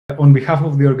On behalf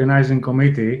of the organizing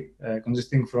committee,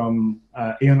 consisting from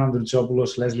Ion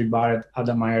Androuchopoulos, Leslie Barrett,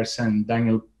 Adam Myers, and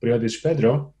Daniel Priotis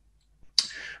Pedro,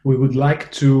 we would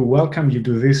like to welcome you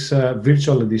to this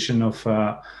virtual edition of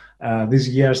this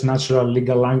year's Natural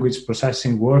Legal Language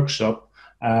Processing Workshop,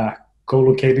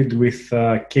 co-located with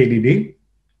KDD.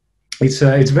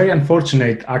 It's very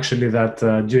unfortunate, actually, that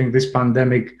during this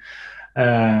pandemic,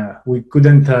 we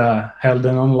couldn't hold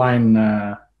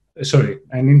an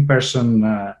in-person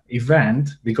event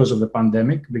because of the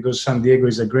pandemic, because San Diego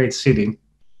is a great city,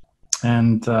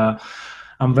 and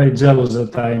I'm very jealous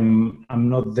that I'm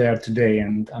not there today,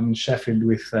 and I'm in Sheffield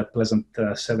with a pleasant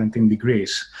 17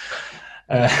 degrees.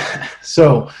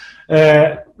 So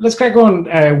let's crack on.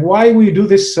 Why we do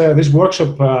this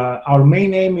workshop? Our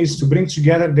main aim is to bring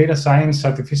together data science,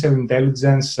 artificial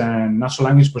intelligence, and natural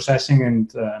language processing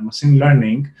and machine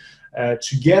learning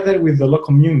together with the law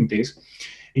communities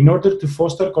in order to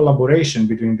foster collaboration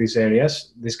between these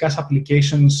areas, discuss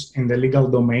applications in the legal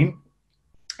domain,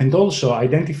 and also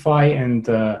identify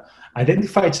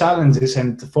challenges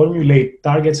and formulate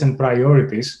targets and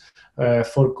priorities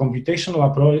for computational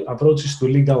approaches to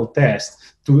legal text.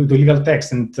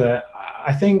 And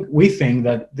we think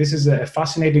that this is a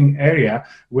fascinating area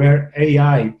where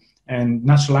AI and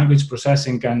natural language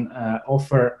processing can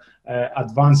offer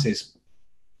advances.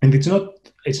 And it's not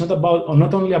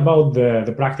only about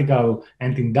the practical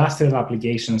and industrial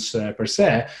applications per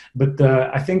se, but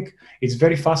I think it's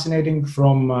very fascinating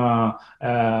from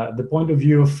the point of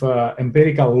view of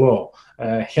empirical law,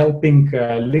 helping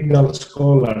legal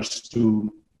scholars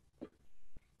to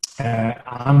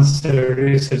answer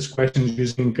research questions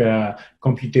using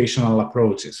computational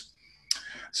approaches.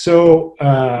 So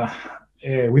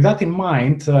with that in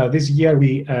mind, this year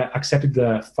we accepted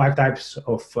 5 types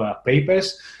of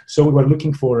papers. So we were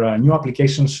looking for new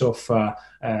applications of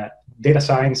data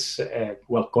science,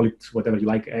 well, call it whatever you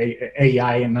like,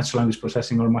 AI and natural language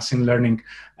processing or machine learning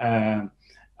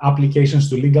applications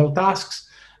to legal tasks.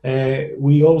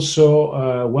 We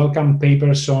also welcome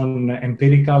papers on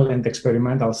empirical and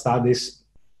experimental studies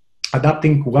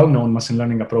adapting well-known machine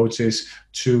learning approaches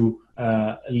to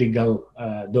legal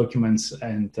documents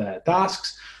and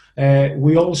tasks.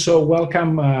 We also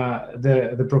welcome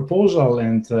the proposal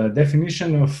and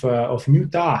definition of new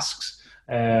tasks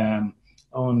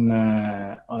on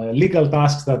legal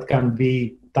tasks that can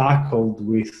be tackled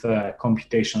with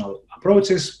computational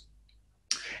approaches.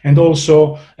 And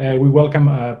also, we welcome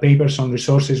papers on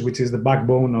resources, which is the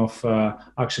backbone of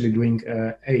actually doing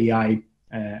AI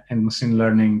and machine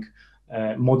learning,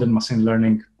 modern machine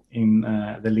learning in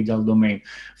the legal domain.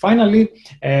 Finally,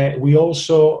 we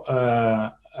also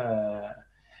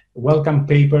welcome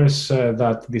papers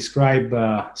that describe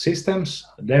systems,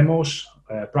 demos,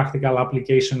 practical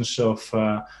applications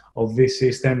of these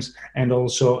systems, and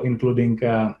also including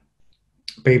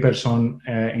papers on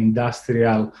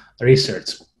industrial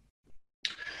research.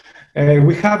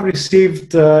 We have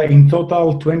received in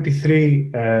total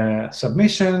 23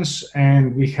 submissions,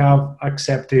 and we have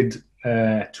accepted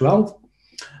 12.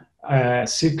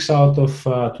 6 out of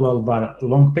 12 are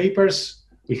long papers.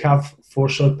 We have 4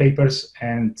 short papers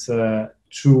and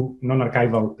 2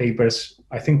 non-archival papers.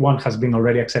 I think one has been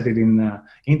already accepted in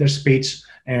interspeech,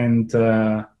 and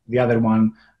the other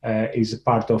one is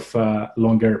part of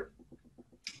longer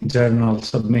journal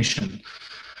submission.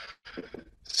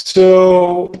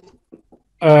 So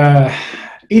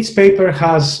each paper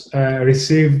has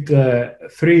received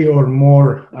 3 or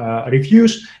more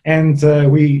reviews, and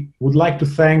we would like to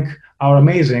thank our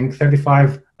amazing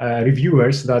 35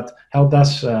 reviewers that helped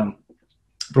us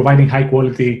providing high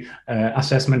quality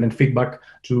assessment and feedback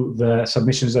to the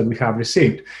submissions that we have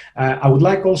received. I would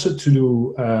like also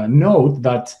to note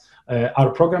that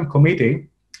our program committee,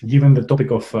 given the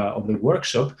topic of the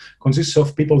workshop, consists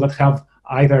of people that have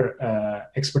either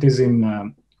expertise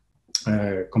in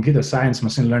computer science,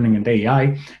 machine learning, and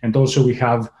AI, and also we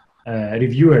have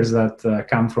reviewers that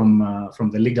come from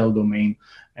the legal domain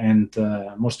and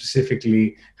more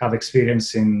specifically have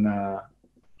experience in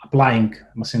applying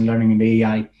machine learning and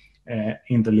AI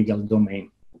in the legal domain.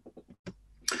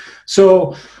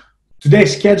 So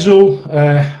today's schedule,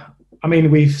 I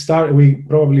mean, we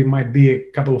probably might be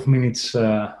a couple of minutes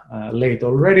late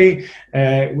already.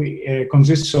 We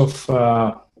consists of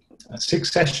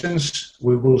 6 sessions.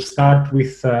 We will start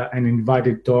with an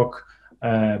invited talk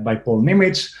by Paul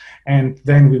Nemitz, and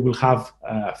then we will have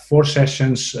 4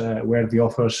 sessions where the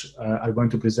authors are going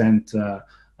to present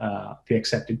the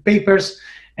accepted papers.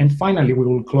 And finally, we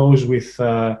will close with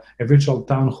a virtual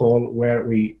town hall where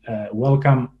we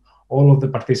welcome all of the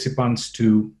participants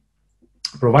to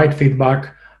provide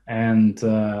feedback and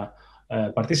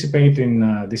participate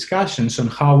in discussions on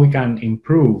how we can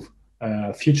improve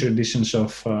future editions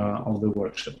of the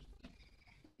workshop.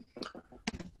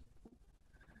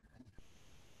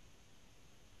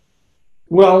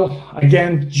 Well,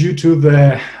 again, due to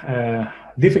the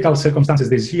difficult circumstances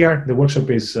this year, the workshop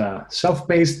is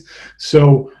self-paced,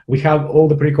 so we have all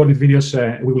the pre-recorded videos.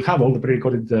 We will have all the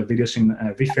pre-recorded videos in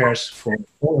VFairs for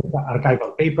all the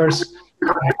archival papers.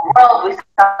 Well, we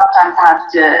sometimes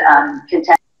have to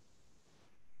contend.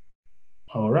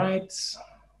 All right.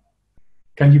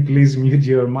 Can you please mute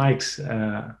your mics?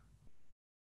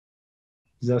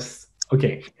 Just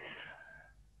okay.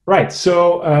 Right.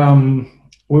 So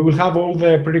we will have all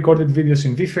the pre-recorded videos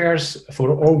in VFairs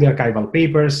for all the archival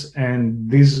papers, and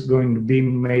this is going to be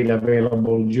made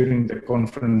available during the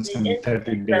conference and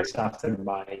 30 days after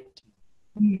by.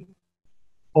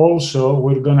 Also,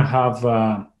 we're going to have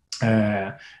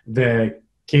the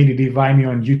KDD, Vimeo,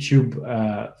 and YouTube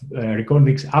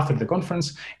recordings after the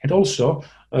conference, and also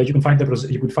you can find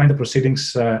the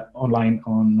proceedings online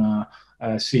on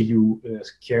CU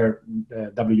Care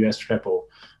WS repo,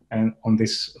 and on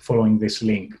this following this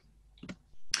link.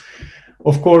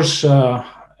 Of course,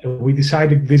 we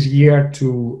decided this year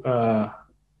to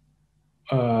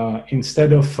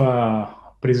instead of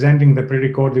presenting the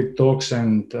pre-recorded talks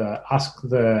and ask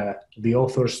the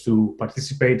authors to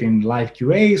participate in live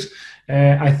QAs,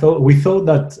 we thought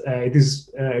that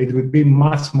it would be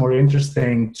much more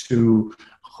interesting to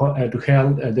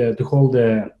hold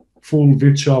a full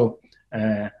virtual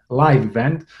live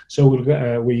event. So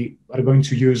we are going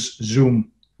to use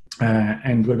Zoom,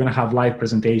 and we're going to have live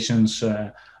presentations,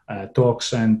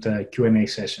 talks, and Q&A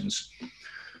sessions.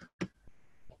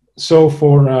 So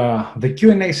for the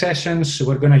Q&A sessions,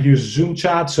 we're going to use Zoom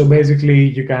chat. So basically,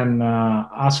 you can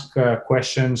ask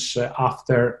questions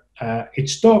after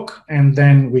each talk, and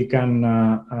then we can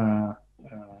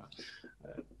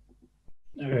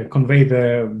convey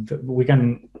we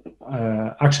can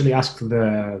actually ask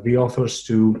the authors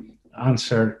to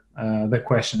answer the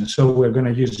questions. So we're going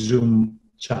to use Zoom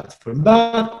chat for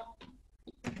that.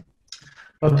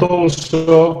 But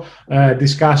also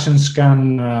discussions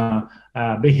can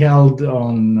be held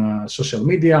on social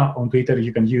media. On Twitter,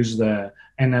 you can use the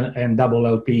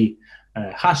NLLP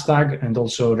hashtag, and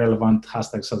also relevant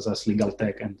hashtags such as legal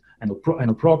tech and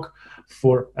NLProc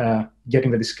for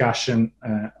getting the discussion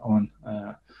on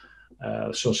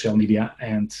social media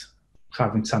and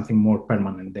having something more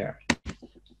permanent there.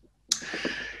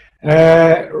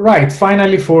 Right,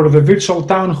 finally, for the virtual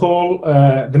town hall,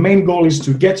 the main goal is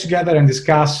to get together and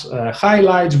discuss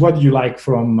highlights. What do you like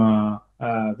from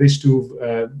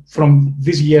from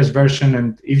this year's version,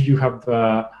 and if you have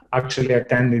actually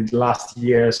attended last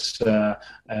year's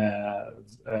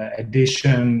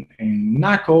edition in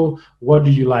NACO, what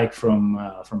do you like from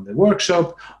the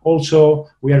workshop? Also,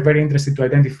 we are very interested to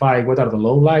identify what are the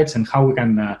lowlights and how we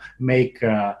can make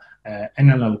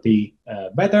NLLP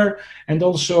better, and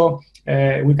also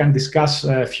we can discuss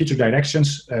future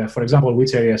directions, for example,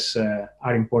 which areas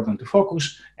are important to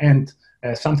focus, and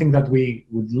something that we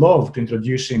would love to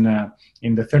introduce in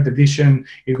the third edition.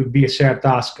 It would be a shared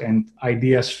task and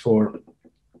ideas for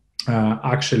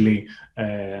actually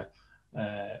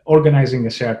organizing a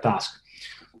shared task.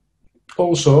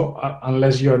 Also,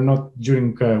 unless you're not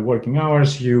during working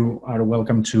hours, you are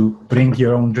welcome to bring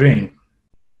your own drink.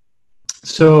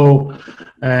 So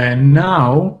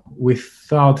now,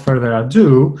 without further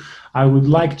ado, I would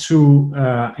like to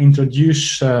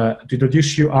introduce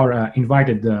you our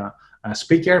invited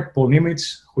speaker, Paul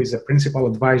Nemitz, who is a principal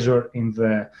advisor in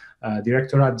the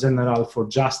Directorate General for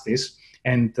Justice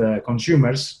and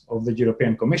Consumers of the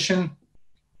European Commission.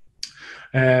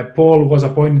 Paul was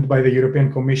appointed by the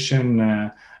European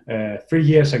Commission 3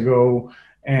 years ago,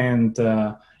 and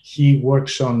he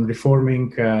works on reforming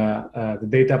the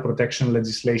data protection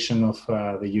legislation of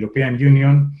the European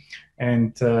Union,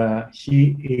 and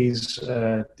he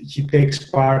takes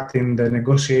part in the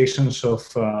negotiations of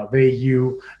the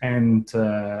EU and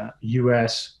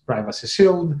US Privacy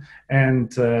Shield,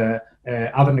 and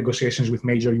other negotiations with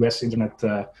major US internet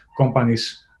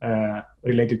companies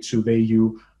related to the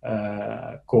EU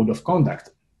Code of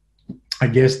Conduct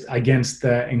against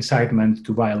incitement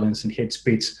to violence and hate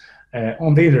speech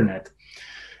on the internet.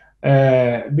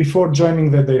 Before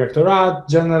joining the Directorate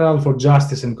General for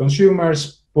Justice and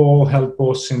Consumers, Paul held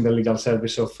posts in the legal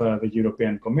service of the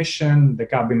European Commission, the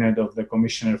cabinet of the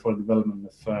Commissioner for Development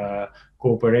of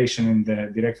Cooperation in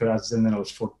the Directorate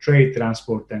Generals for Trade,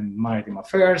 Transport and Maritime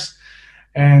Affairs.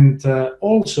 And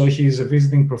also he is a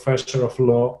visiting professor of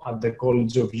law at the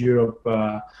College of Europe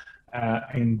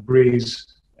in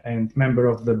Greece, and member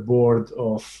of the board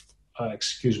of,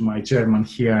 excuse my German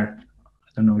here,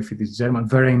 don't know if it is German,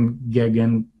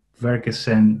 Verengegen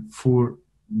Werkesen für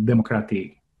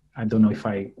Demokratie. I don't know if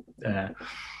I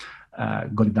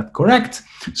got that correct.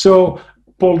 So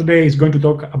Paul today is going to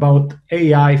talk about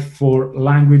AI for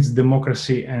language,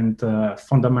 democracy, and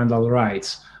fundamental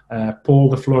rights. Paul,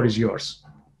 the floor is yours.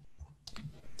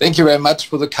 Thank you very much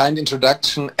for the kind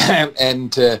introduction.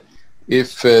 And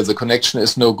if the connection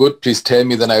is no good, please tell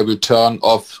me, then I will turn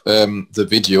off the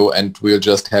video and we'll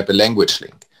just have a language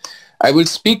link. I will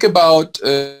speak about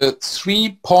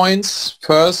 3 points.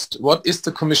 First, what is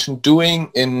the Commission doing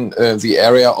in the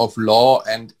area of law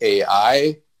and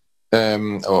AI,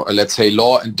 or let's say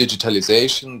law and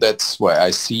digitalization? That's where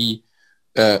I see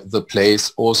the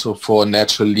place also for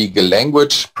natural legal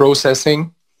language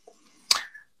processing.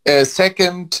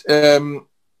 Second,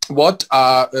 what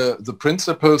are the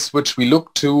principles which we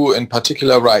look to, in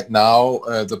particular right now,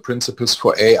 the principles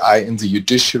for AI in the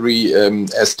judiciary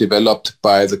as developed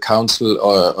by the Council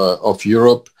of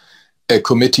Europe, a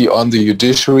Committee on the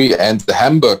Judiciary, and the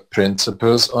Hamburg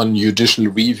Principles on Judicial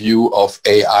Review of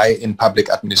AI in Public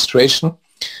Administration.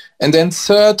 And then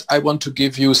third, I want to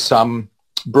give you some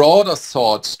broader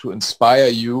thoughts to inspire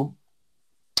you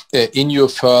in your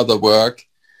further work,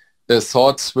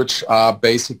 thoughts which are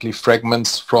basically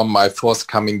fragments from my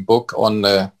forthcoming book on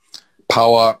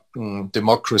power,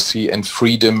 democracy and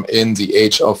freedom in the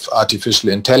age of artificial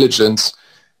intelligence,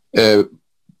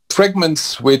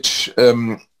 fragments which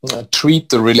treat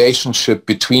the relationship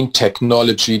between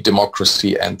technology,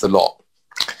 democracy and the law.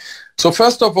 So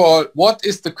first of all, what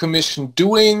is the Commission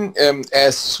doing?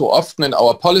 As so often in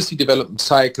our policy development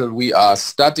cycle, we are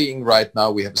studying right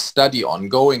now, we have a study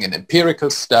ongoing, an empirical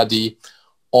study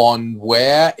on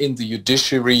where in the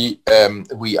judiciary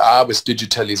we are with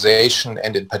digitalization,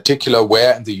 and in particular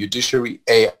where in the judiciary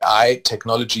AI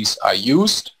technologies are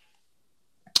used.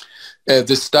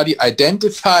 This study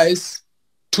identifies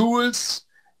tools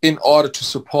in order to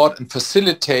support and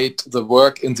facilitate the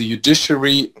work in the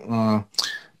judiciary,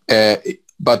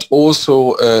 but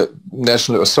also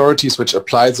national authorities which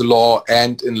apply the law,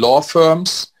 and in law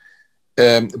firms.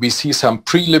 We see some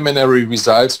preliminary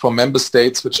results from member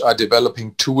states which are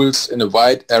developing tools in a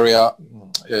wide area,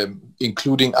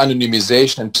 including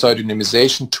anonymization and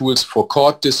pseudonymization tools for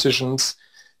court decisions,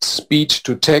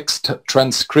 speech-to-text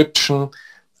transcription,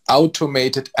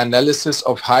 automated analysis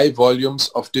of high volumes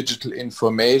of digital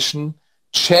information,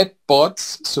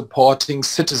 chatbots supporting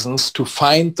citizens to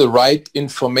find the right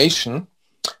information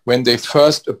when they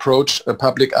first approach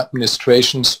public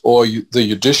administrations or the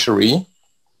judiciary.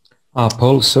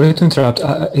 Paul, sorry to interrupt.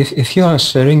 If you are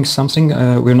sharing something,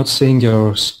 we're not seeing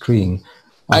your screen.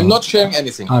 I'm not sharing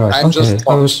anything. All right. I'm okay. just.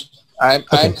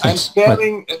 I'm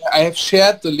sharing. Right. I have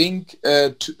shared the link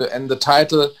and the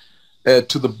title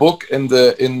to the book in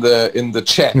the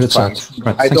chat.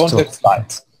 Right. I don't have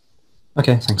slides.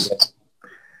 Okay. Thanks.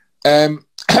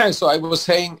 So I was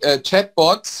saying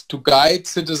chatbots to guide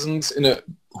citizens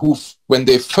when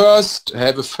they first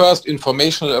have a first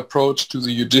informational approach to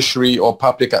the judiciary or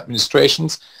public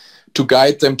administrations, to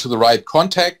guide them to the right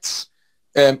contacts,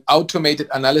 automated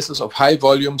analysis of high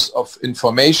volumes of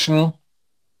information,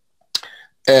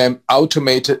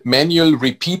 automated manual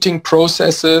repeating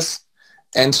processes,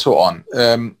 and so on.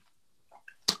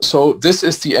 So this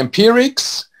is the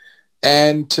empirics.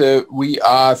 And we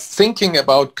are thinking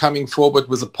about coming forward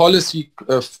with a policy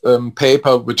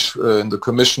paper, which in the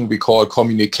Commission we call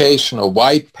communication or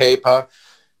white paper,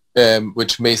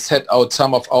 which may set out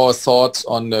some of our thoughts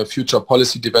on future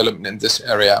policy development in this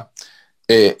area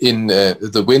in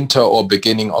the winter or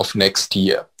beginning of next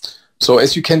year. So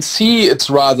as you can see,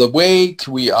 it's rather vague.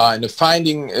 We are in a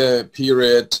finding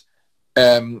period.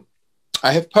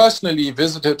 I have personally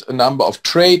visited a number of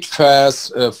trade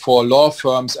fairs for law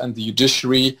firms and the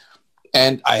judiciary,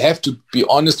 and I have to be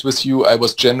honest with you, I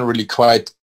was generally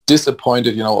quite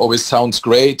disappointed. You know, always sounds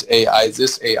great, AI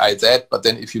this, AI that, but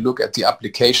then if you look at the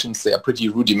applications, they are pretty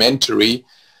rudimentary.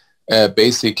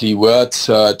 Basically word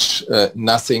search,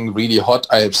 nothing really hot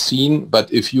I have seen,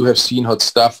 but if you have seen hot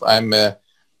stuff, I'm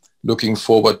looking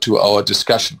forward to our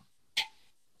discussion.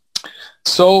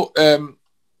 So,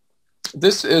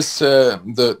 this is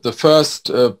the first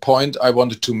point I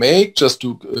wanted to make, just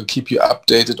to keep you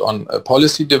updated on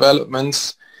policy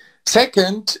developments.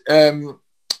 Second,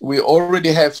 we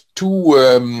already have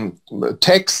 2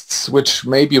 texts which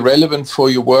may be relevant for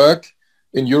your work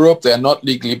in Europe. They are not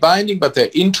legally binding, but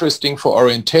they're interesting for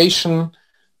orientation.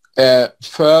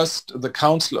 First, the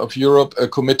Council of Europe, a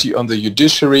Committee on the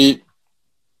Judiciary,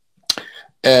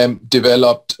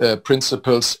 developed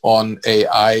principles on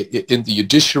AI in the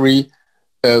judiciary,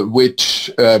 which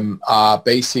are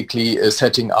basically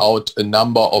setting out a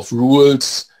number of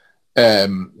rules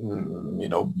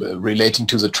relating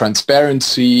to the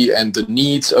transparency and the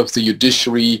needs of the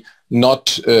judiciary not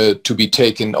to be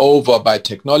taken over by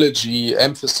technology,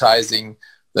 emphasizing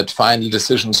that final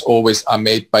decisions always are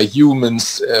made by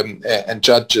humans and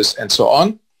judges and so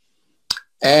on.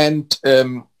 And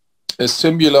a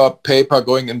similar paper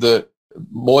going in the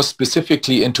more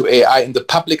specifically into AI in the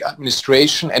public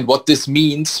administration and what this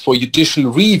means for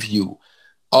judicial review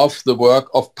of the work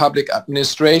of public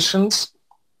administrations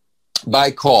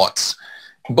by courts.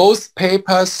 Both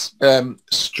papers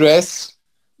stress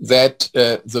that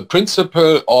the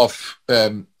principle of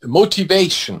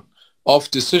motivation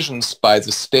of decisions by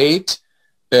the state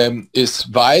is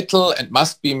vital and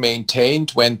must be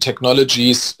maintained when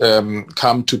technologies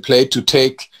come to play to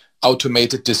take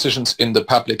automated decisions in the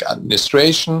public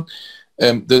administration.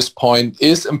 This point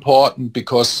is important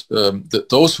because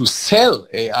those who sell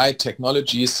AI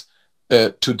technologies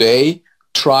today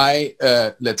try,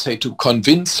 let's say, to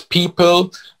convince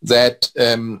people that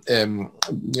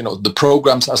the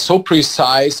programs are so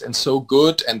precise and so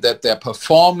good, and that their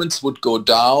performance would go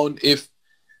down if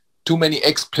too many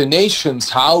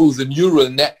explanations how the neural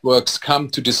networks come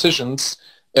to decisions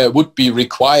would be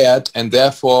required, and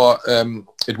therefore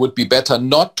it would be better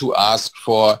not to ask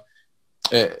for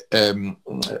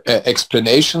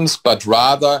explanations, but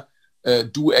rather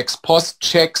do ex post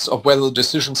checks of whether the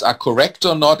decisions are correct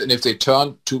or not, and if they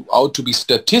turn out to be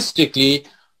statistically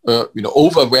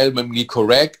overwhelmingly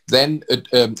correct, then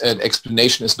an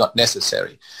explanation is not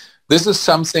necessary. This is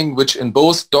something which in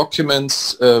both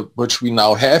documents which we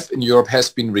now have in Europe has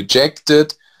been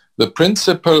rejected. The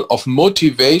principle of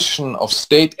motivation of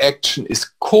state action is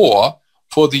core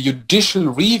for the judicial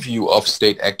review of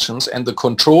state actions, and the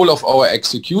control of our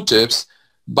executives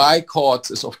by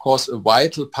courts is of course a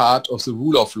vital part of the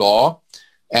rule of law,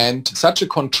 and such a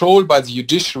control by the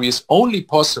judiciary is only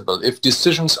possible if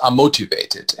decisions are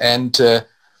motivated. And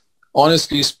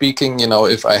honestly speaking,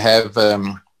 if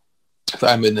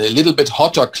I'm in a little bit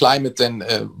hotter climate than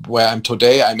where I'm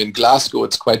today, I'm in Glasgow,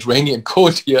 it's quite rainy and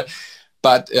cold here,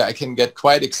 but I can get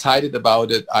quite excited about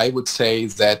it. I would say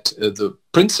that the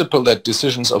principle that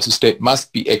decisions of the state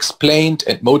must be explained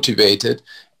and motivated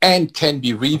and can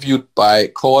be reviewed by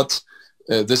courts.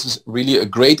 This is really a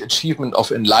great achievement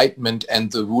of enlightenment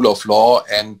and the rule of law,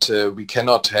 and we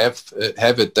cannot have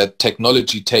it that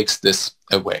technology takes this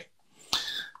away.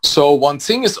 So one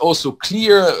thing is also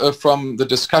clear from the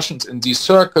discussions in these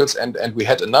circles, and we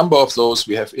had a number of those,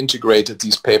 we have integrated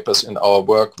these papers in our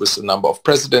work with a number of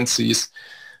presidencies,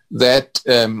 that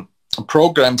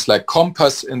programs like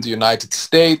Compass in the United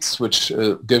States, which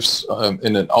gives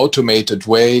in an automated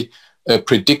way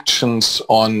predictions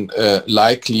on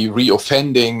likely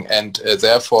reoffending and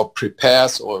therefore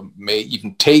prepares or may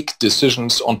even take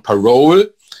decisions on parole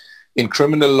in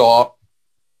criminal law,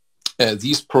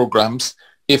 these programs,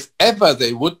 if ever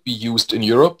they would be used in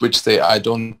Europe, which they I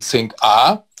don't think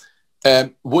are,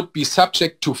 would be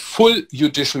subject to full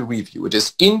judicial review. It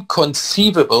is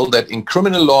inconceivable that in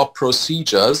criminal law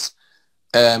procedures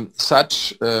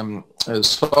such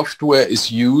software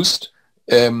is used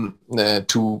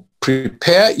to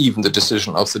prepare even the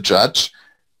decision of the judge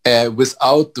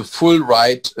without the full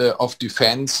right of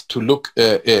defense to look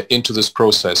into this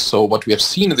process. So what we have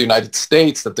seen in the United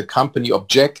States, that the company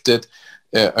objected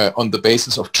on the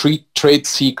basis of trade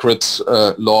secrets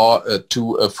law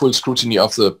to a full scrutiny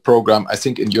of the program, I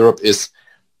think in Europe is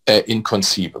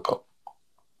inconceivable.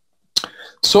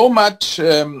 So much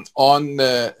on,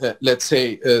 let's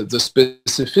say, the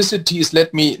specificities.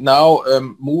 Let me now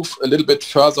move a little bit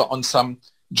further on some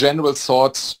general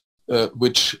thoughts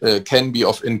which can be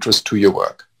of interest to your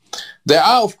work. There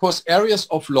are, of course, areas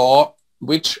of law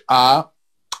which are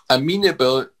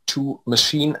amenable to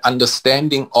machine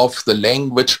understanding of the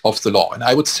language of the law. And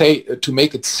I would say, to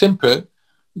make it simple,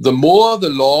 the more the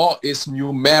law is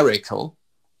numerical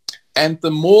and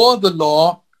the more the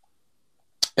law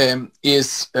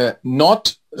is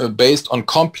not based on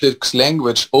complex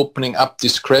language opening up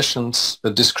discretion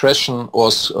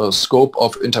or scope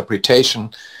of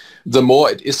interpretation, the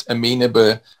more it is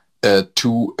amenable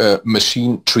to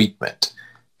machine treatment.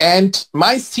 And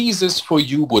my thesis for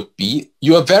you would be,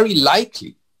 you are very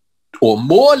likely or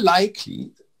more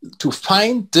likely to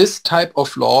find this type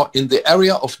of law in the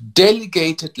area of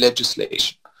delegated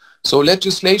legislation. So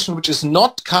legislation which is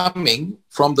not coming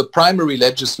from the primary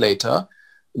legislator,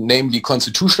 namely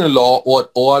constitutional law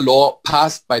or law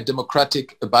passed by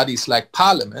democratic bodies like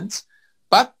parliaments,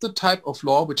 but the type of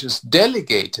law which is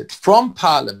delegated from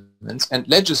parliaments and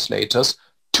legislators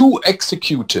to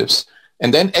executives,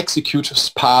 and then executives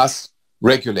pass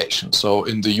regulations. So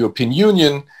in the European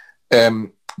Union,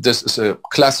 this is a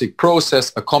classic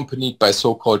process accompanied by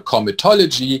so-called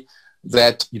comitology,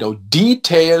 that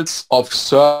details of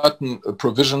certain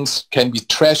provisions can be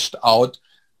trashed out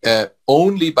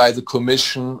only by the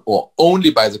Commission or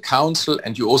only by the Council.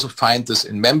 And you also find this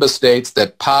in member states,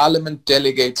 that Parliament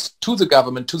delegates to the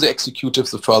government, to the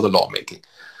executive, the further lawmaking.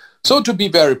 So to be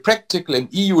very practical, in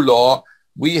EU law,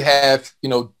 we have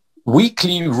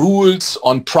weekly rules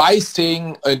on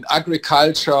pricing in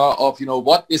agriculture of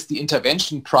what is the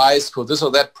intervention price for this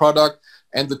or that product,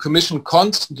 and the Commission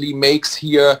constantly makes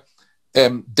here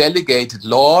delegated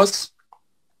laws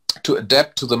to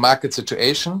adapt to the market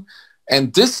situation.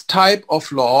 And this type of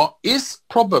law is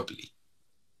probably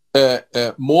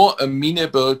more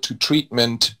amenable to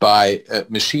treatment by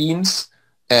machines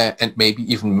and maybe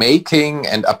even making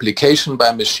and application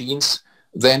by machines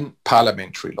than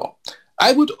parliamentary law.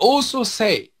 I would also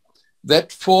say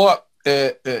that for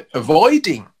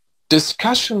avoiding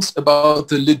discussions about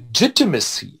the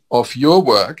legitimacy of your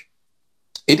work,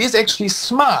 it is actually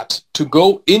smart to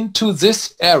go into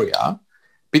this area,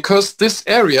 because this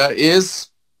area is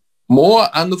more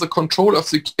under the control of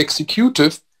the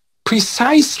executive,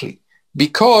 precisely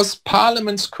because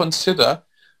parliaments consider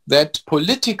that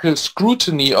political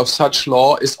scrutiny of such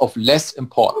law is of less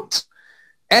importance.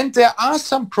 And there are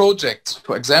some projects,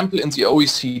 for example, in the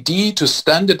OECD, to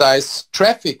standardize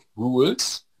traffic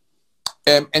rules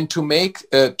and to make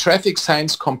traffic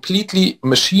signs completely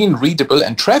machine readable,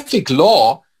 and traffic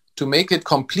law to make it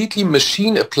completely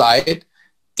machine applied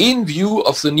in view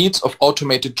of the needs of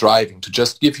automated driving, to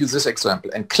just give you this example.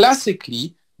 And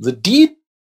classically, the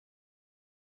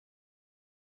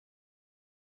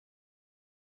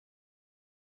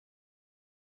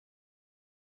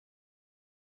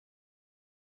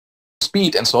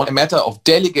speed and so on, a matter of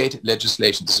delegated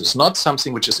legislation. This is not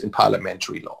something which is in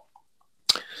parliamentary law.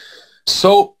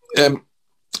 So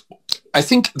I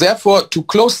think, therefore, to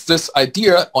close this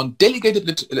idea on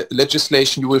delegated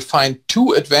legislation, you will find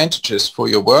two advantages for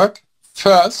your work.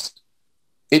 First,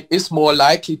 it is more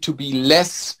likely to be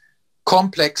less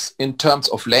complex in terms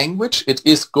of language. It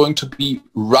is going to be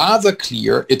rather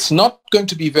clear. It's not going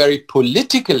to be very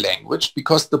political language,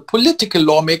 because the political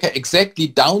lawmaker exactly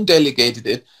down-delegated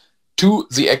it to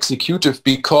the executive,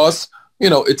 because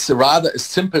it's rather a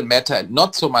simple matter and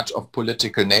not so much of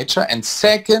political nature. And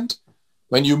second,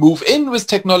 when you move in with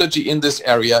technology in this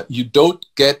area, you don't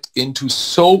get into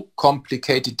so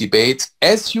complicated debates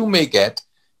as you may get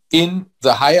in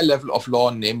the higher level of law,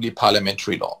 namely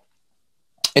parliamentary law.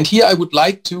 And here I would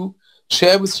like to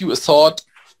share with you a thought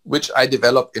which I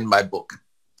developed in my book.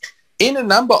 In a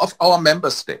number of our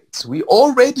member states, we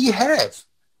already have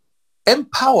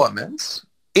empowerments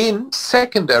in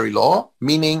secondary law,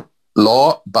 meaning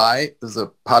law by the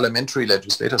parliamentary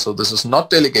legislator. So this is not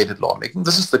delegated lawmaking.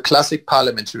 This is the classic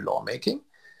parliamentary lawmaking.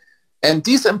 And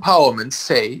these empowerments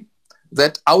say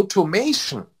that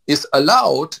automation is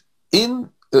allowed in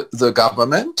the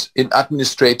government, in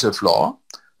administrative law,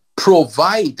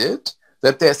 provided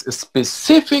that there's a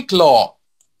specific law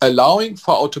allowing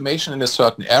for automation in a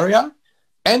certain area,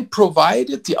 and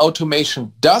provided the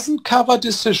automation doesn't cover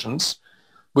decisions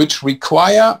which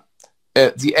require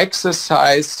the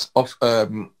exercise of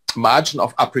margin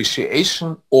of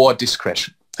appreciation or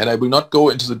discretion. And I will not go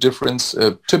into the difference,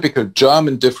 typical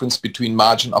German difference between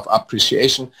margin of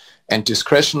appreciation and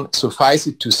discretion. Suffice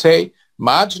it to say,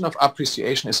 margin of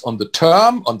appreciation is on the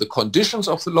term, on the conditions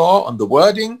of the law, on the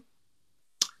wording.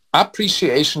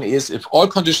 Appreciation is if all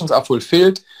conditions are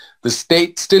fulfilled, the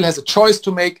state still has a choice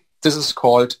to make. This is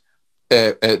called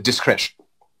discretion.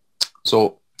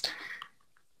 So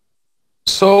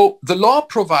the law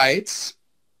provides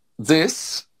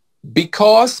this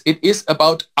because it is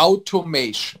about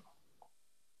automation.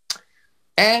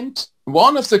 And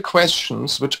one of the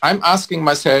questions which I'm asking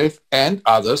myself and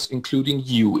others, including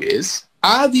you, is,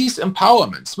 are these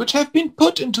empowerments which have been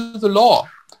put into the law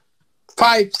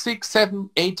 5, 6, 7,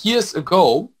 8 years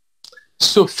ago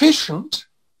sufficient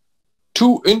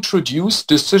to introduce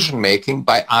decision-making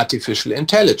by artificial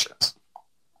intelligence?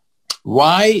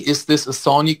 Why is this a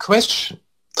thorny question?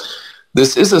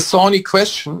 This is a thorny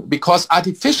question because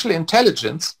artificial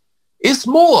intelligence is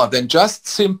more than just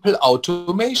simple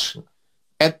automation.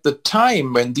 At the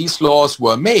time when these laws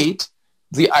were made,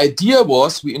 the idea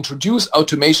was we introduce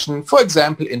automation, for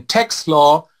example, in tax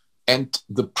law, and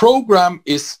the program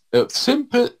is a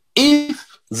simple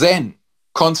if-then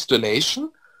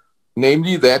constellation,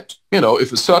 namely that,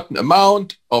 if a certain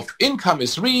amount of income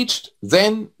is reached,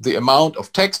 then the amount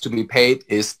of tax to be paid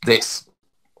is this.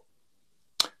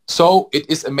 So it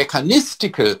is a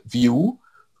mechanistical view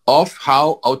of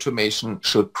how automation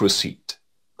should proceed.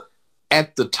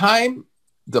 At the time,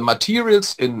 the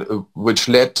materials in which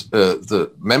led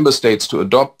the member states to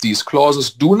adopt these clauses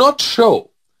do not show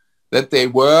that they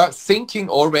were thinking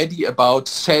already about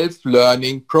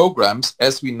self-learning programs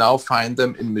as we now find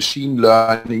them in machine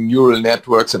learning, neural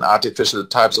networks, and artificial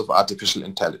types of artificial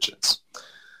intelligence.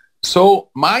 So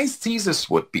my thesis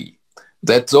would be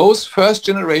that those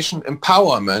first-generation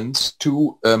empowerments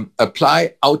to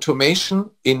apply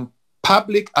automation in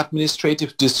public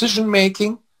administrative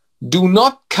decision-making do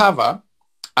not cover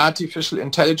artificial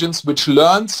intelligence, which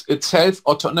learns itself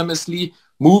autonomously,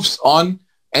 moves on,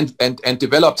 and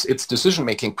develops its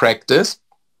decision-making practice.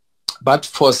 But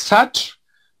for such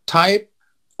type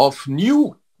of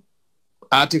new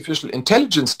artificial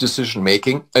intelligence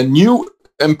decision-making, a new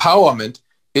empowerment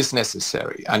is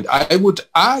necessary. And I would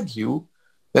argue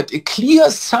that a clear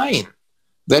sign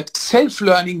that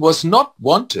self-learning was not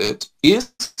wanted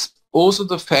is also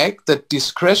the fact that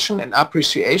discretion and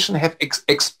appreciation have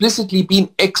explicitly been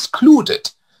excluded.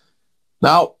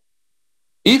 Now,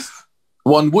 if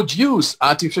one would use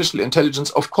artificial intelligence,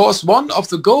 of course, one of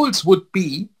the goals would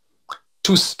be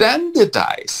to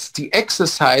standardize the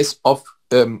exercise of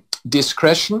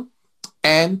discretion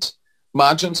and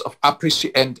margins of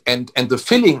appreciation and the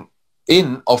filling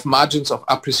in of margins of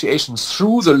appreciation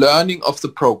through the learning of the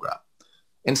program.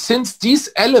 And since these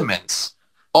elements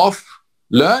of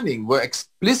learning were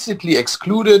explicitly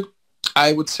excluded,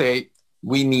 I would say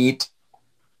we need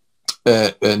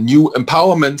new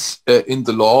empowerments in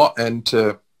the law, and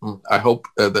I hope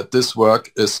that this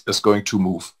work is going to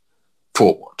move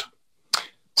forward.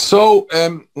 So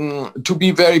to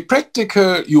be very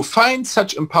practical, you find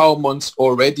such empowerments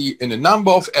already in a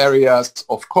number of areas.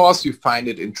 Of course, you find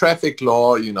it in traffic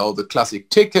law, you know, the classic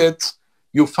tickets.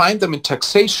 You find them in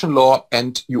taxation law,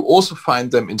 and you also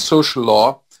find them in social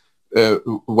law,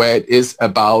 where it is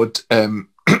about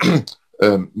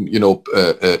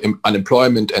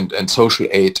unemployment and social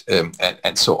aid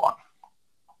and so on.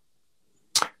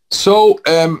 So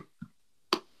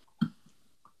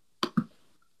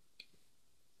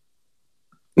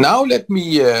now let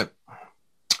me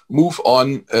move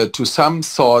on to some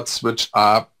thoughts which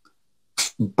are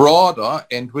broader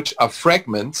and which are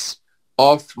fragments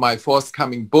of my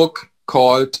forthcoming book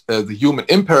called The Human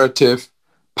Imperative: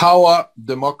 Power,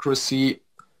 Democracy,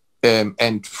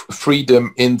 and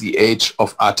Freedom in the Age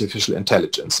of Artificial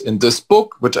Intelligence. In this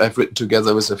book, which I've written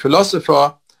together with a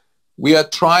philosopher, we are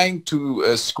trying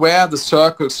to square the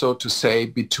circle, so to say,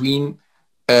 between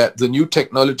the new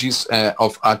technologies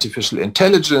of artificial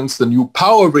intelligence, the new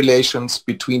power relations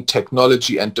between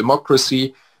technology and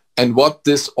democracy, and what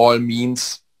this all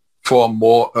means for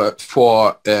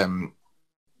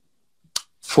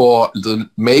the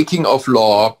making of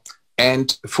law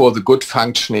and for the good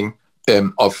functioning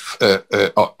of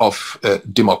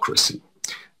democracy.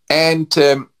 And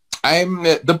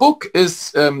the book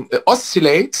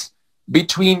oscillates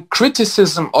between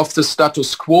criticism of the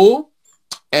status quo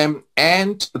and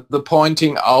the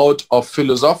pointing out of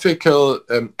philosophical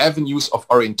avenues of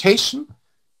orientation.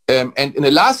 And in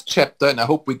the last chapter, and I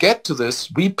hope we get to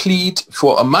this, we plead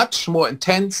for a much more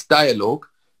intense dialogue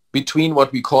between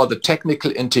what we call the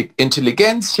technical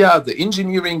intelligentsia, the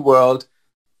engineering world,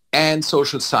 and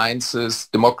social sciences,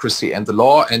 democracy, and the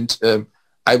law. And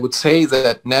I would say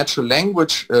that natural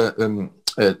language,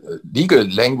 legal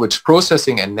language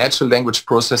processing and natural language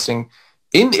processing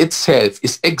in itself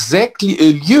is exactly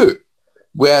a lieu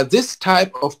where this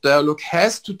type of dialogue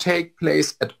has to take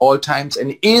place at all times,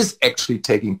 and is actually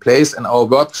taking place in our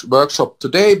workshop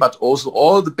today, but also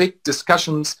all the big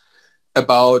discussions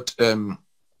about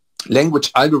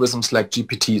language algorithms like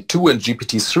GPT-2 and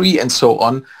GPT-3 and so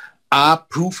on are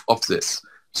proof of this.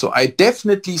 So I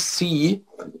definitely see,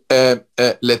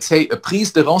 let's say, a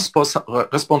prise de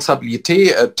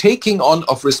responsabilité, a taking on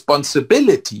of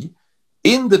responsibility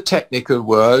in the technical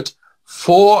world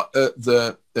for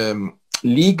the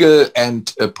legal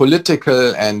and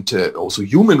political and also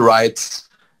human rights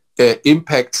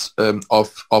impacts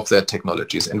of their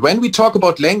technologies. And when we talk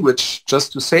about language,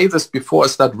 just to say this before I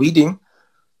start reading,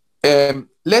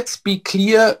 let's be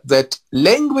clear that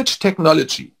language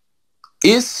technology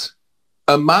is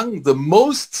among the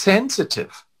most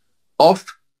sensitive of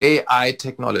AI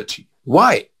technology.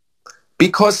 Why?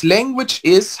 Because language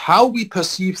is how we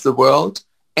perceive the world,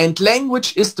 and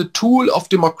language is the tool of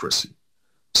democracy.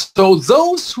 So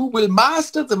those who will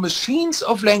master the machines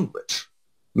of language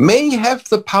may have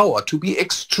the power to be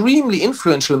extremely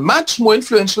influential, much more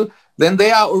influential than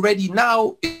they are already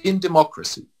now in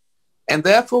democracy. And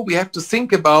therefore we have to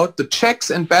think about the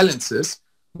checks and balances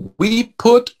we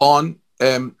put on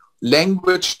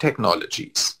language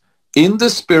technologies in the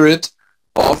spirit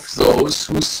of those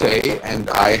who say, and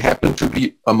I happen to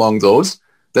be among those,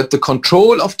 that the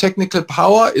control of technical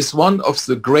power is one of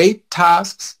the great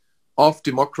tasks of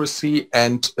democracy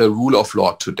and rule of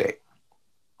law today.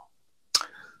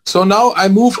 So now I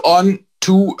move on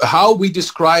to how we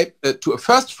describe, to a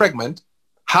first fragment,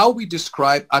 how we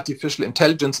describe artificial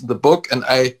intelligence in the book. And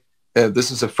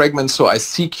this is a fragment, so I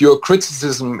seek your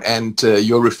criticism and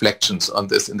your reflections on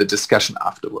this in the discussion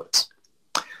afterwards.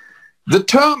 The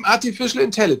term artificial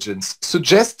intelligence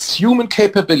suggests human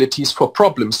capabilities for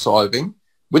problem solving,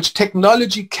 which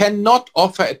technology cannot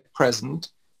offer at present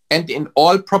and in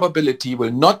all probability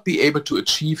will not be able to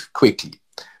achieve quickly.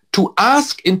 To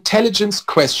ask intelligence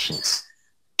questions,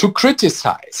 to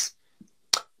criticize,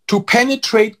 to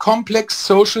penetrate complex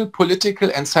social,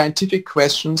 political, and scientific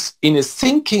questions in a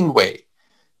thinking way,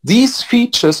 these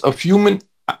features of human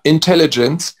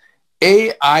intelligence,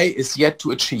 AI is yet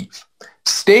to achieve.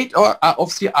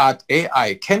 State-of-the-art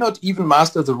AI cannot even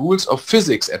master the rules of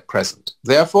physics at present.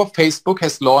 Therefore, Facebook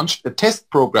has launched a test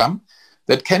program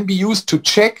that can be used to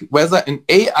check whether an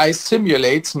AI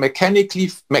simulates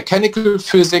mechanical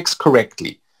physics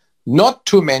correctly, not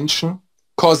to mention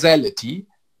causality,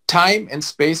 time and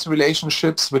space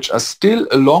relationships, which are still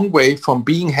a long way from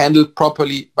being handled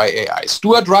properly by AI.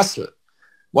 Stuart Russell,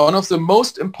 one of the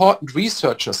most important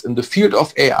researchers in the field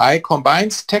of AI,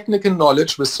 combines technical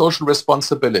knowledge with social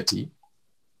responsibility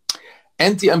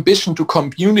and the ambition to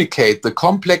communicate the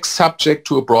complex subject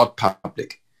to a broad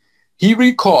public. He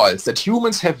recalls that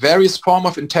humans have various forms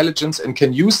of intelligence and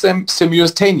can use them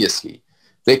simultaneously.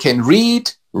 They can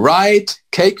read, write,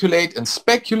 calculate and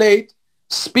speculate,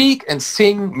 speak and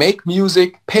sing, make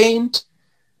music, paint.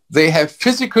 They have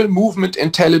physical movement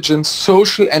intelligence,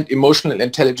 social and emotional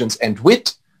intelligence and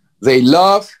wit. They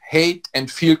love, hate and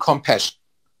feel compassion.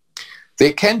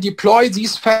 They can deploy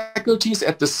these faculties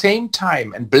at the same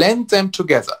time and blend them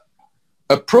together.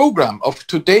 A program of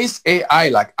today's AI,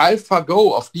 like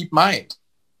AlphaGo of DeepMind,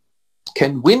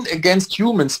 can win against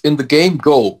humans in the game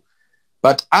Go.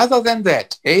 But other than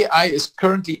that, AI is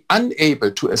currently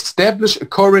unable to establish a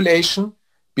correlation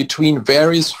between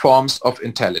various forms of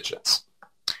intelligence.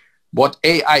 What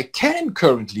AI can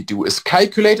currently do is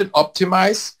calculate and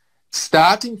optimize,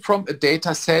 starting from a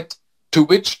data set to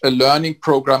which a learning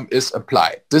program is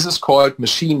applied. This is called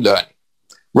machine learning.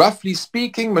 Roughly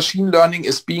speaking, machine learning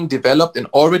is being developed and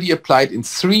already applied in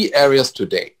 3 areas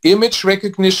today: image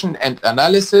recognition and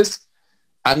analysis,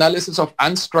 analysis of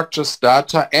unstructured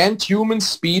data, and human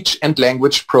speech and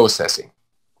language processing.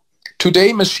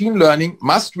 Today, machine learning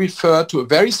must refer to a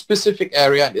very specific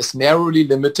area and is narrowly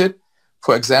limited,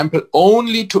 for example,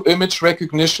 only to image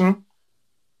recognition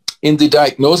in the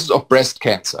diagnosis of breast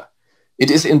cancer. It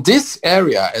is in this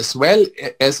area, as well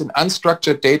as in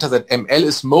unstructured data, that ML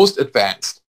is most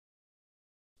advanced.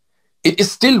 It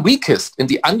is still weakest in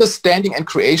the understanding and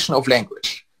creation of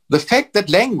language. The fact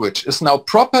that language is now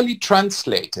properly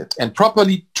translated and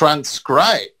properly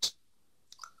transcribed.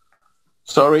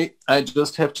 Sorry, I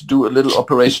just have to do a little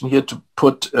operation here to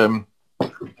put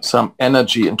some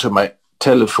energy into my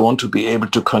telephone to be able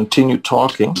to continue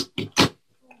talking.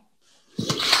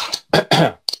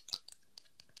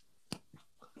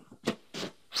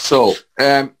 So,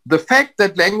 the fact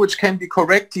that language can be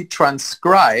correctly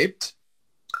transcribed,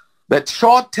 that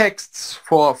short texts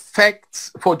for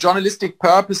facts, for journalistic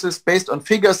purposes based on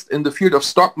figures in the field of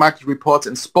stock market reports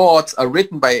and sports are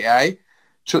written by AI,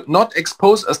 should not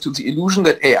expose us to the illusion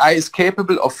that AI is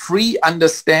capable of free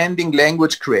understanding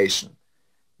language creation.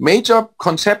 Major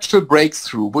conceptual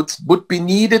breakthrough would be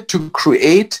needed to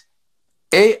create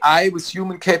AI with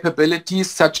human capabilities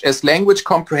such as language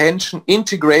comprehension,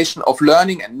 integration of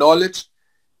learning and knowledge,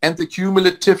 and the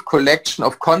cumulative collection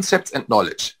of concepts and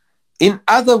knowledge. In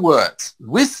other words,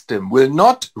 wisdom will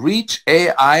not reach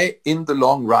AI in the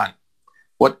long run.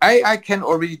 What AI can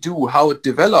already do, how it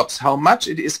develops, how much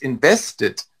it is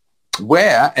invested,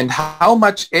 where and how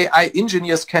much AI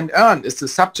engineers can earn is the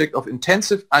subject of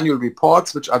intensive annual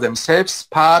reports, which are themselves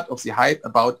part of the hype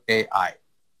about AI.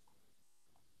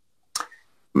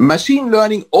 Machine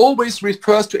learning always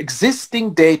refers to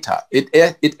existing data.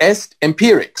 It as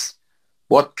empirics.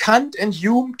 What Kant and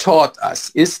Hume taught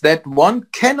us is that one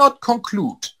cannot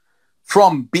conclude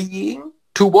from being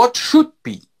to what should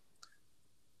be.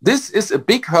 This is a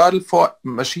big hurdle for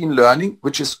machine learning,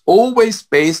 which is always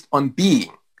based on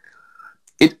being.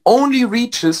 It only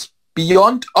reaches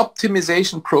beyond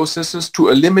optimization processes to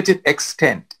a limited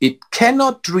extent. It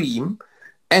cannot dream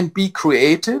and be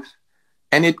creative,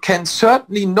 and it can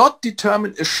certainly not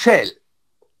determine a shell.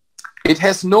 It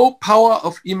has no power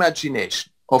of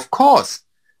imagination. Of course,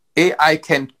 AI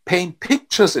can paint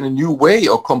pictures in a new way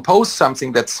or compose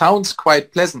something that sounds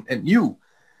quite pleasant and new.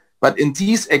 But in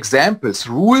these examples,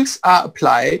 rules are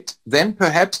applied, then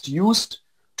perhaps used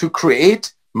to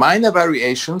create minor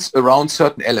variations around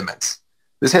certain elements.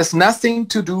 This has nothing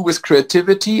to do with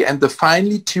creativity and the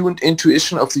finely tuned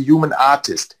intuition of the human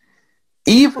artist.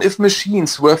 Even if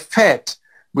machines were fed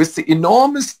with the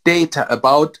enormous data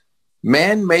about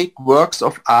man-made works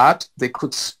of art, they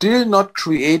could still not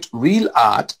create real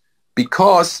art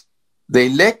because they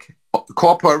lack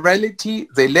corporality,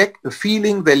 they lack the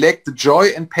feeling, they lack the joy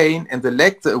and pain, and they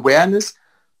lack the awareness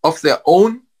of their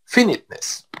own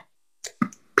finiteness.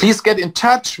 Please get in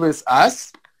touch with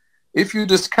us if you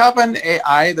discover an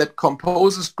AI that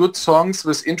composes good songs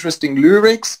with interesting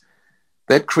lyrics,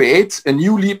 that creates a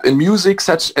new leap in music,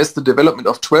 such as the development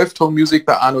of 12-tone music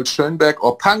by Arnold Schoenberg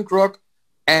or punk rock,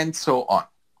 and so on.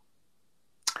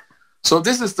 So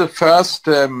this is the first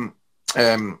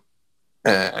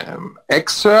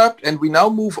excerpt, and we now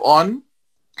move on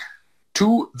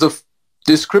to the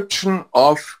description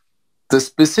of the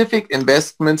specific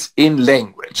investments in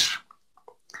language.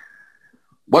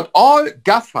 What all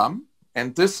GAFAM,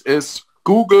 and this is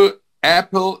Google,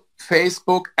 Apple,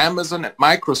 Facebook, Amazon, and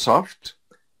Microsoft,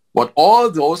 what all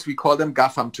those, we call them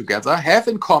GAFAM together, have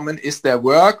in common is their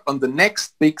work on the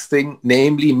next big thing,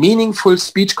 namely meaningful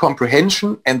speech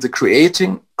comprehension and the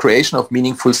creation of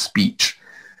meaningful speech.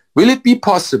 Will it be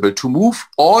possible to move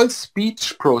all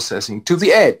speech processing to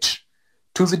the edge,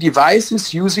 to the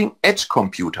devices using edge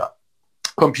computing?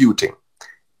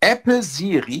 Apple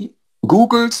Siri,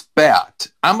 Google's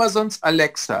BERT, Amazon's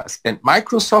Alexas, and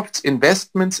Microsoft's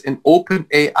investments in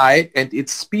OpenAI and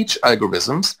its speech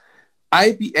algorithms,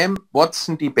 IBM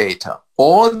Watson Debater.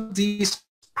 All these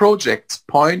projects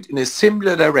point in a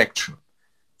similar direction.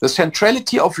 The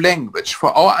centrality of language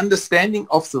for our understanding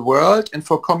of the world and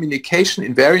for communication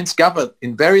in various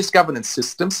governance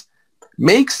systems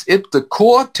makes it the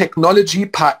core technology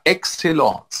par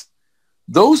excellence.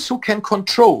 Those who can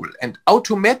control and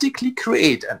automatically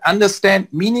create and understand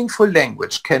meaningful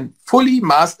language can fully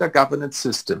master governance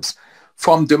systems,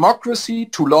 from democracy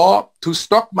to law to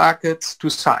stock markets to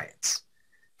science.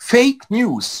 Fake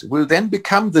news will then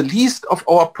become the least of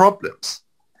our problems.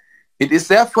 It is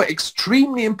therefore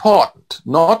extremely important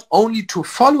not only to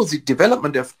follow the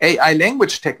development of AI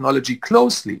language technology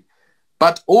closely,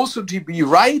 but also to be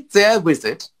right there with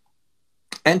it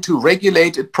and to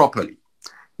regulate it properly.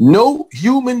 No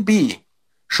human being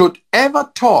should ever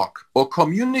talk or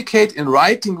communicate in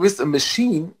writing with a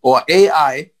machine or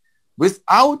AI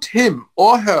without him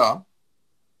or her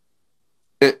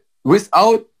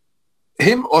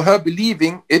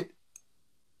believing it,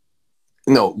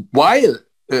 while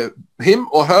him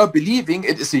or her believing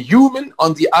it is a human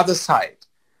on the other side.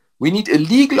 We need a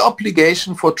legal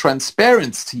obligation for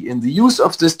transparency in the use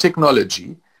of this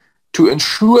technology to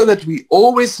ensure that we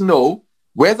always know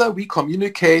whether we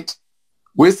communicate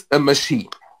with a machine.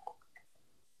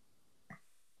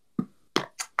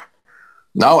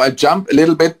 Now I jump a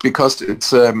little bit because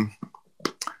it's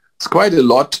quite a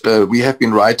lot. We have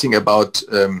been writing about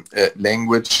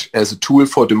language as a tool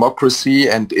for democracy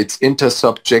and its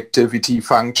intersubjectivity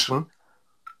function.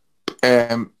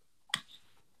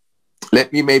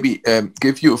 Let me maybe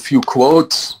give you a few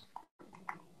quotes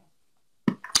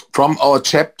from our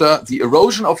chapter, The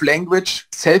Erosion of Language,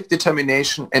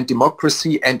 Self-Determination and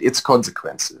Democracy and Its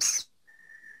Consequences.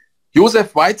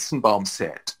 Joseph Weizenbaum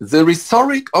said, "The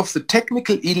rhetoric of the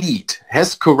technical elite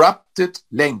has corrupted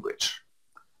language.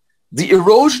 The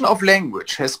erosion of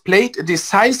language has played a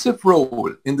decisive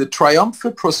role in the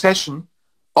triumphal procession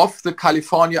of the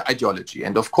California ideology."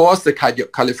 And of course, the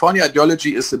California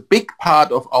ideology is a big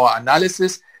part of our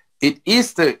analysis. It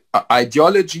is the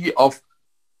ideology of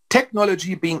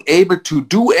technology being able to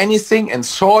do anything and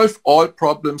solve all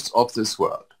problems of this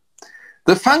world.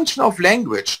 The function of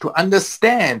language to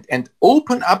understand and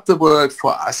open up the world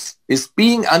for us is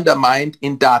being undermined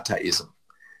in dataism.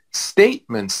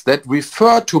 Statements that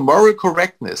refer to moral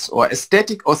correctness or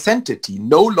aesthetic authenticity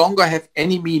no longer have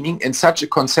any meaning in such a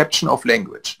conception of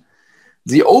language.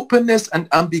 The openness and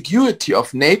ambiguity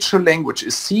of natural language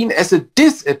is seen as a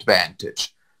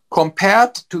disadvantage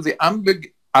compared to the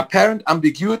apparent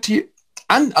unambiguity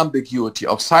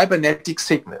of cybernetic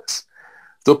signals.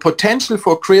 The potential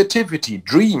for creativity,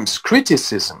 dreams,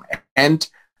 criticism, and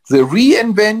the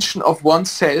reinvention of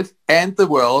oneself and the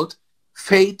world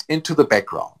fade into the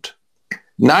background.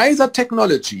 Neither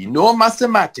technology nor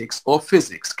mathematics or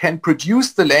physics can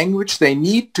produce the language they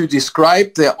need to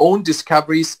describe their own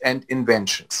discoveries and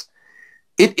inventions.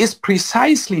 It is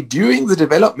precisely during the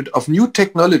development of new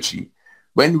technology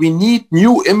when we need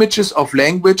new images of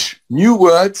language, new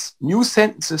words, new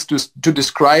sentences to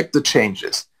describe the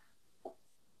changes.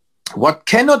 What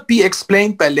cannot be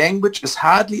explained by language is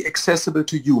hardly accessible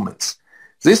to humans.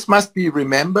 This must be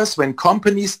remembered when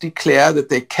companies declare that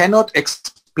they cannot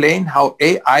explain how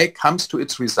AI comes to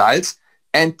its results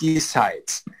and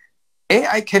decides.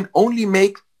 AI can only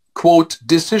make, quote,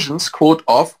 decisions, quote,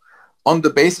 on the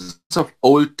basis of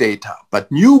old data,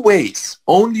 but new ways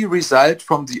only result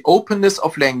from the openness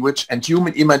of language and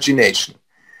human imagination.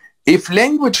 If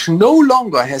language no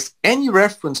longer has any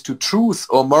reference to truth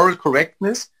or moral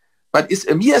correctness, but is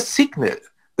a mere signal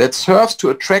that serves to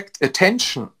attract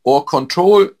attention or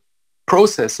control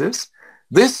processes,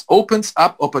 this opens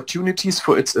up opportunities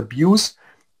for its abuse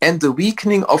and the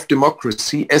weakening of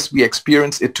democracy as we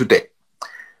experience it today.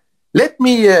 Let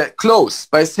me close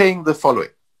by saying the following.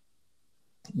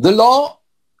 The law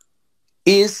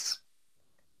is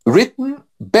written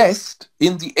best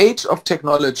in the age of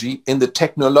technology in the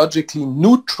technologically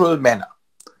neutral manner.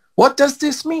 What does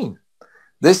this mean?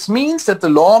 This means that the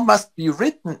law must be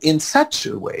written in such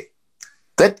a way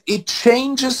that it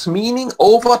changes meaning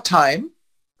over time,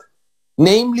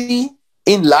 namely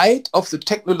in light of the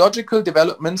technological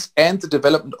developments and the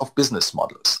development of business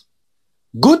models.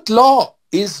 Good law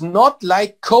is not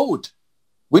like code,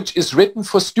 which is written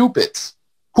for stupids.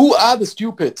 Who are the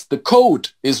stupids the code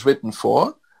is written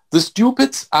for? The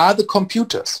stupids are the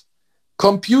computers.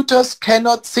 Computers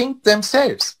cannot think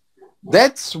themselves.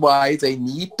 That's why they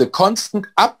need the constant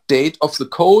update of the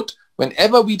code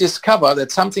whenever we discover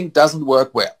that something doesn't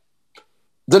work well.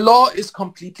 The law is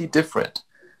completely different.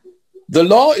 The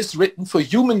law is written for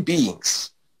human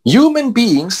beings. Human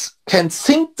beings can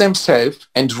think themselves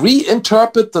and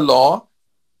reinterpret the law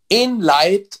in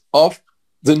light of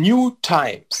the new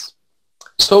times.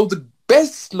 So the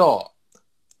best law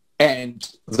and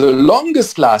the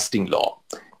longest lasting law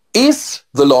is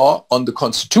the law on the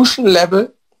constitutional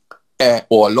level,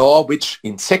 or law which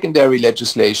in secondary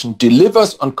legislation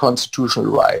delivers on constitutional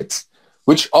rights,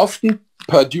 which often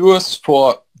perdures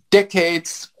for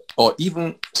decades or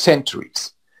even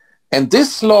centuries. And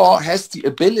this law has the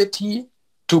ability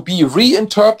to be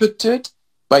reinterpreted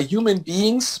by human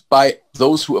beings, by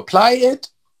those who apply it,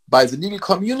 by the legal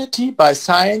community, by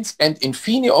science, and in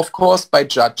fine, of course, by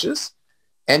judges,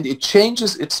 and it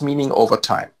changes its meaning over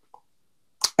time.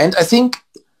 And I think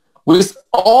with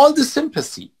all the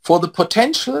sympathy for the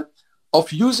potential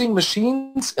of using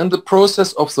machines in the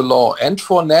process of the law and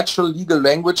for natural legal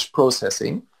language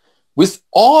processing, with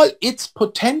all its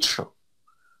potential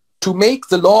to make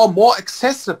the law more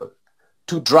accessible,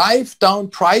 to drive down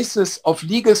prices of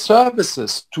legal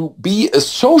services, to be a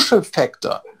social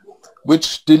factor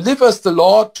which delivers the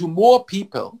law to more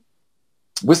people,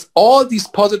 with all these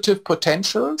positive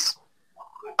potentials,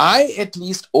 I at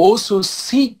least also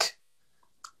seek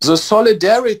the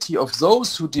solidarity of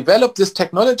those who develop this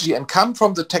technology and come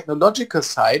from the technological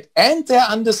side and their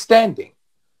understanding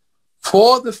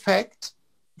for the fact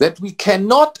that we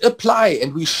cannot apply,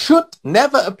 and we should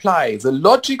never apply, the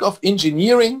logic of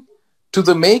engineering to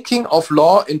the making of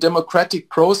law in democratic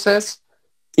process,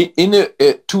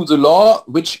 to the law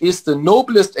which is the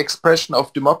noblest expression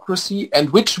of democracy and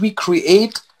which we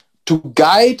create to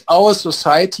guide our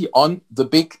society on the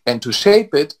big and to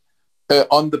shape it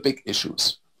on the big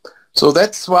issues. So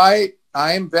that's why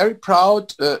I'm very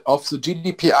proud of the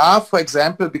GDPR, for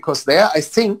example, because there I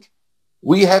think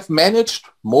we have managed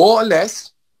more or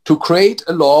less to create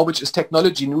a law which is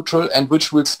technology neutral and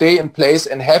which will stay in place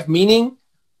and have meaning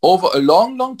over a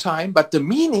long, long time. But the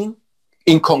meaning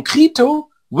in concreto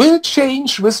will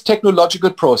change with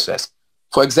technological process.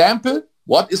 For example,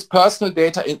 what is personal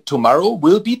data tomorrow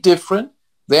will be different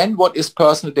than what is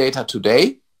personal data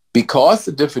today, because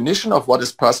the definition of what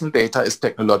is personal data is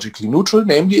technologically neutral.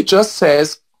 Namely, it just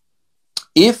says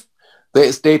if there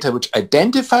is data which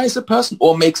identifies a person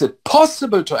or makes it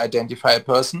possible to identify a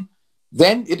person,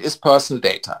 then it is personal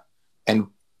data. And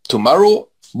tomorrow,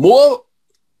 more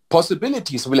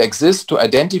possibilities will exist to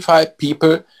identify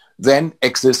people than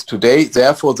exist today.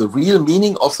 Therefore, the real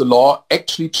meaning of the law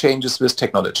actually changes with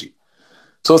technology.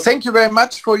 So thank you very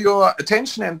much for your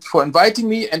attention and for inviting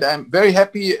me, and I'm very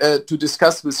happy to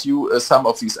discuss with you some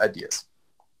of these ideas.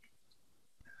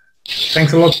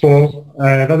 Thanks a lot, Paul.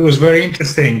 That was very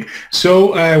interesting. So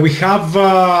we have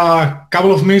a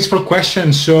couple of minutes for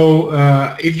questions. So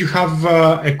if you have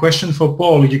a question for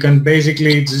Paul, you can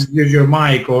basically just use your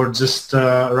mic or just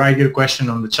write your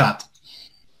question on the chat.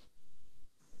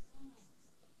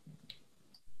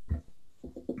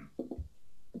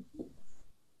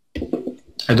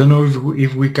 I don't know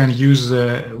if we can use,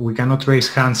 we cannot raise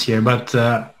hands here, but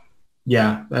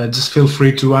Yeah, just feel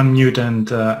free to unmute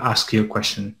and ask your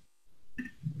question.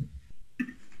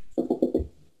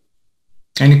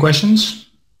 Any questions?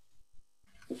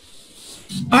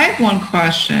 I have one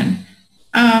question.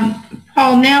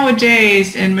 Paul,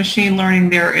 nowadays in machine learning,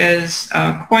 there is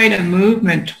quite a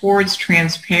movement towards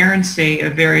transparency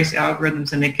of various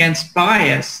algorithms and against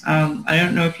bias. I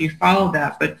don't know if you follow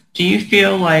that, but do you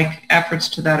feel like efforts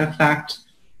to that effect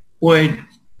would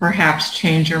perhaps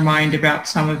change your mind about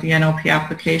some of the NLP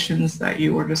applications that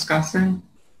you were discussing?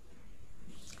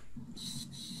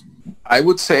 I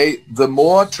would say the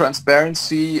more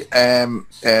transparency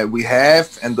we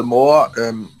have, and the more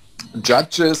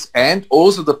judges and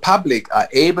also the public are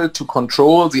able to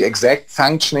control the exact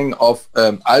functioning of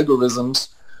algorithms,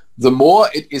 the more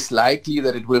it is likely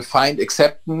that it will find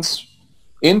acceptance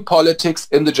in politics,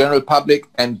 in the general public,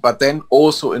 but then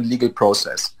also in legal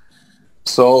process.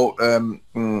 So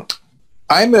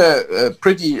I'm a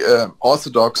pretty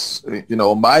orthodox,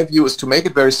 my view is to make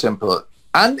it very simple.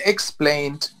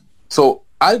 Unexplained, so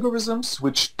algorithms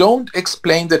which don't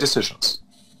explain their decisions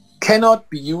cannot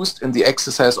be used in the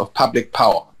exercise of public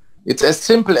power. It's as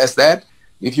simple as that.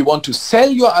 If you want to sell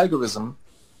your algorithm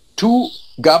to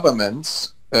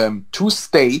governments, to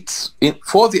states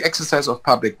for the exercise of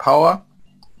public power,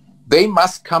 they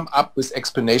must come up with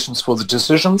explanations for the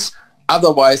decisions.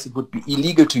 Otherwise, it would be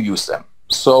illegal to use them.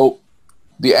 So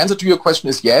the answer to your question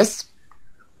is yes.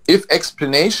 If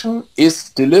explanation is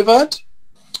delivered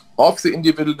of the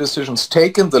individual decisions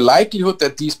taken, the likelihood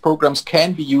that these programs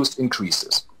can be used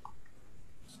increases.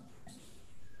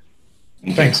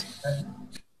 Thanks.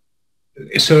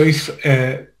 So if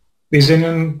does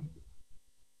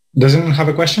anyone have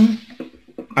a question?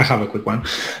 I have a quick one.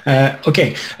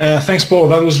 Okay, thanks, Paul.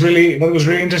 That was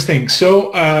really interesting.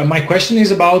 So my question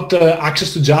is about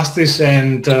access to justice,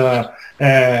 and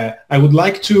I would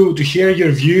like to hear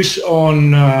your views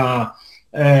on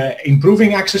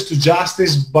improving access to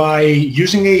justice by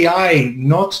using AI,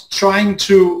 not trying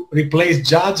to replace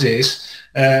judges,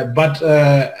 but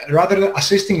rather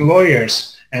assisting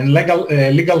lawyers and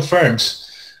legal firms.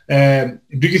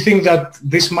 Do you think that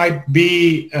this might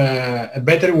be a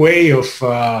better way of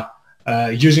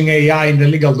using AI in the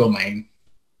legal domain?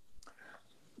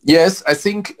 Yes, I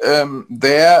think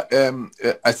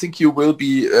I think you will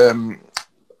be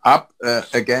up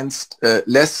against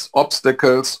less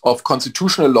obstacles of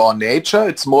constitutional law nature.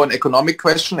 It's more an economic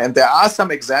question, and there are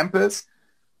some examples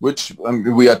which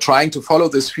we are trying to follow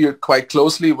this field quite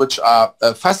closely, which are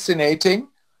fascinating.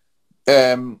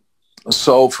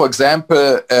 So, for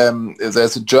example,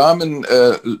 there's a German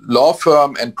law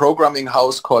firm and programming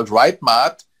house called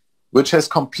RightMart, which has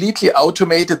completely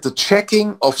automated the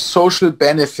checking of social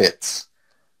benefits.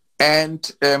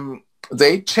 And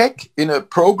they check in a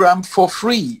program for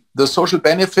free the social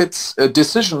benefits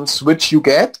decisions which you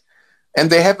get. And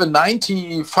they have a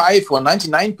 95 or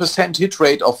 99% hit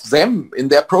rate of them in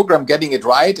their program getting it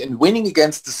right and winning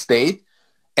against the state.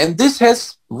 And this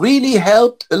has really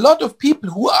helped a lot of people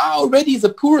who are already the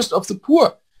poorest of the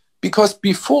poor, because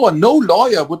before no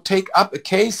lawyer would take up a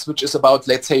case which is about,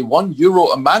 let's say,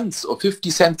 €1 a month or 50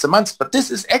 cents a month. But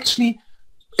this is actually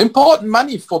important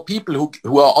money for people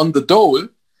who are on the dole.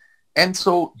 And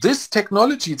so this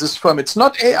technology, this firm, it's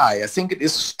not AI, I think it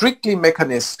is strictly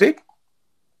mechanistic,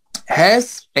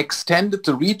 has extended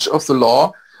the reach of the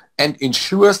law and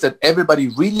ensures that everybody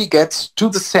really gets to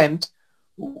the cent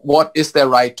what is their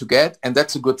right to get, and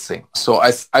that's a good thing. So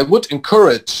I would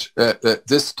encourage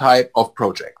this type of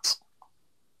projects.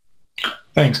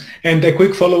 Thanks. And a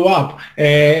quick follow-up.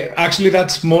 Actually,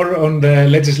 that's more on the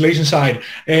legislation side.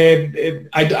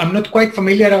 I'm not quite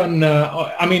familiar on,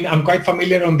 I'm quite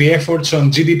familiar on the efforts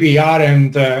on GDPR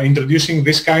and introducing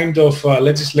this kind of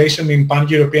legislation in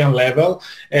pan-European level.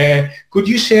 Could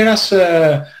you share us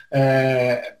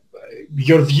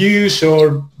your views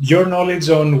or your knowledge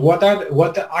on what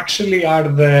actually are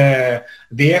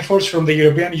the efforts from the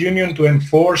European Union to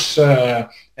enforce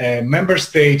member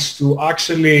states to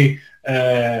actually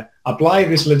apply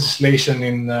this legislation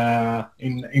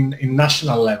in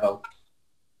national level?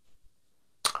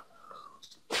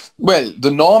 Well,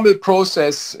 the normal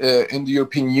process in the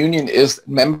European Union is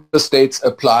member states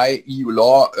apply EU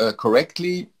law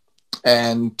correctly,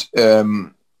 and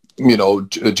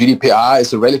GDPR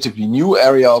is a relatively new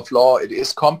area of law. It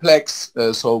is complex,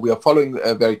 so we are following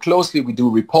very closely. We do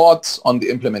reports on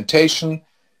the implementation,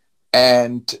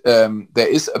 and there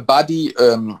is a body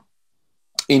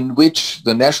in which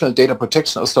the national data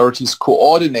protection authorities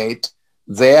coordinate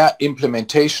their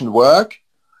implementation work.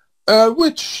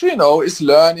 which, is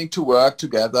learning to work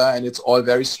together, and it's all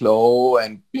very slow.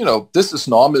 And, this is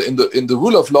normal in the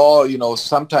rule of law.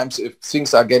 Sometimes if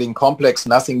things are getting complex,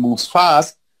 nothing moves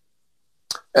fast.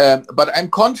 But I'm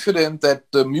confident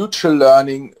that the mutual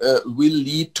learning will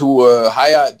lead to a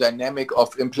higher dynamic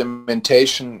of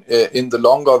implementation in the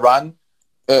longer run,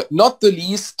 not the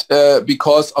least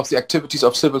because of the activities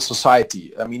of civil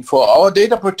society. I mean, for our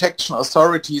data protection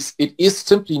authorities, it is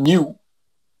simply new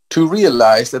to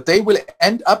realize that they will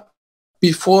end up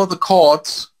before the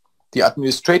courts, the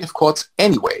administrative courts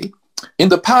anyway. In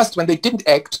the past, when they didn't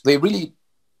act, they really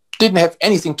didn't have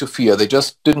anything to fear. They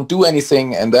just didn't do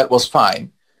anything, and that was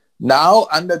fine. Now,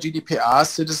 under GDPR,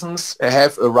 citizens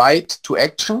have a right to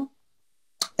action,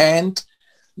 and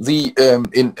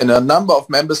in a number of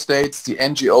member states, the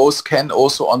NGOs can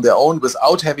also on their own,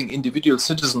 without having individual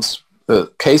citizens'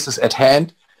 cases at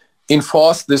hand,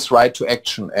 enforce this right to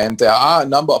action. And there are a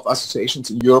number of associations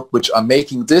in Europe which are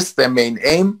making this their main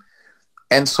aim.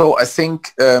 And so I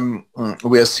think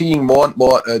we are seeing more and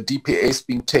more DPAs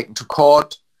being taken to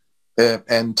court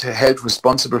and held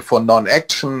responsible for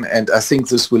non-action. And I think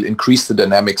this will increase the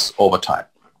dynamics over time.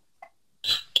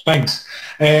 Thanks.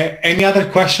 Any other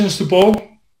questions to Paul?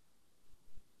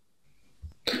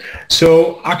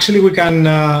 So actually we can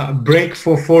break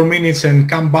for 4 minutes and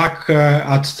come back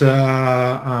at,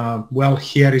 well,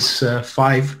 here is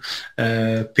 5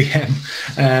 p.m.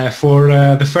 For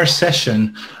the first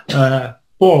session.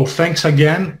 Paul, thanks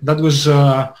again. That was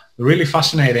really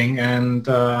fascinating, and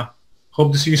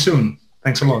hope to see you soon.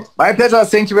 Thanks a lot. My pleasure.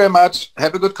 Thank you very much.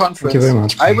 Have a good conference. Thank you very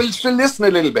much. I will still listen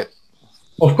a little bit.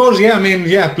 Of course, yeah. I mean,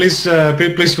 yeah, please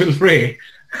feel free.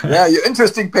 Yeah, your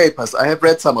interesting papers. I have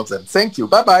read some of them. Thank you.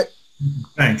 Bye-bye.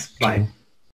 Thanks. Bye.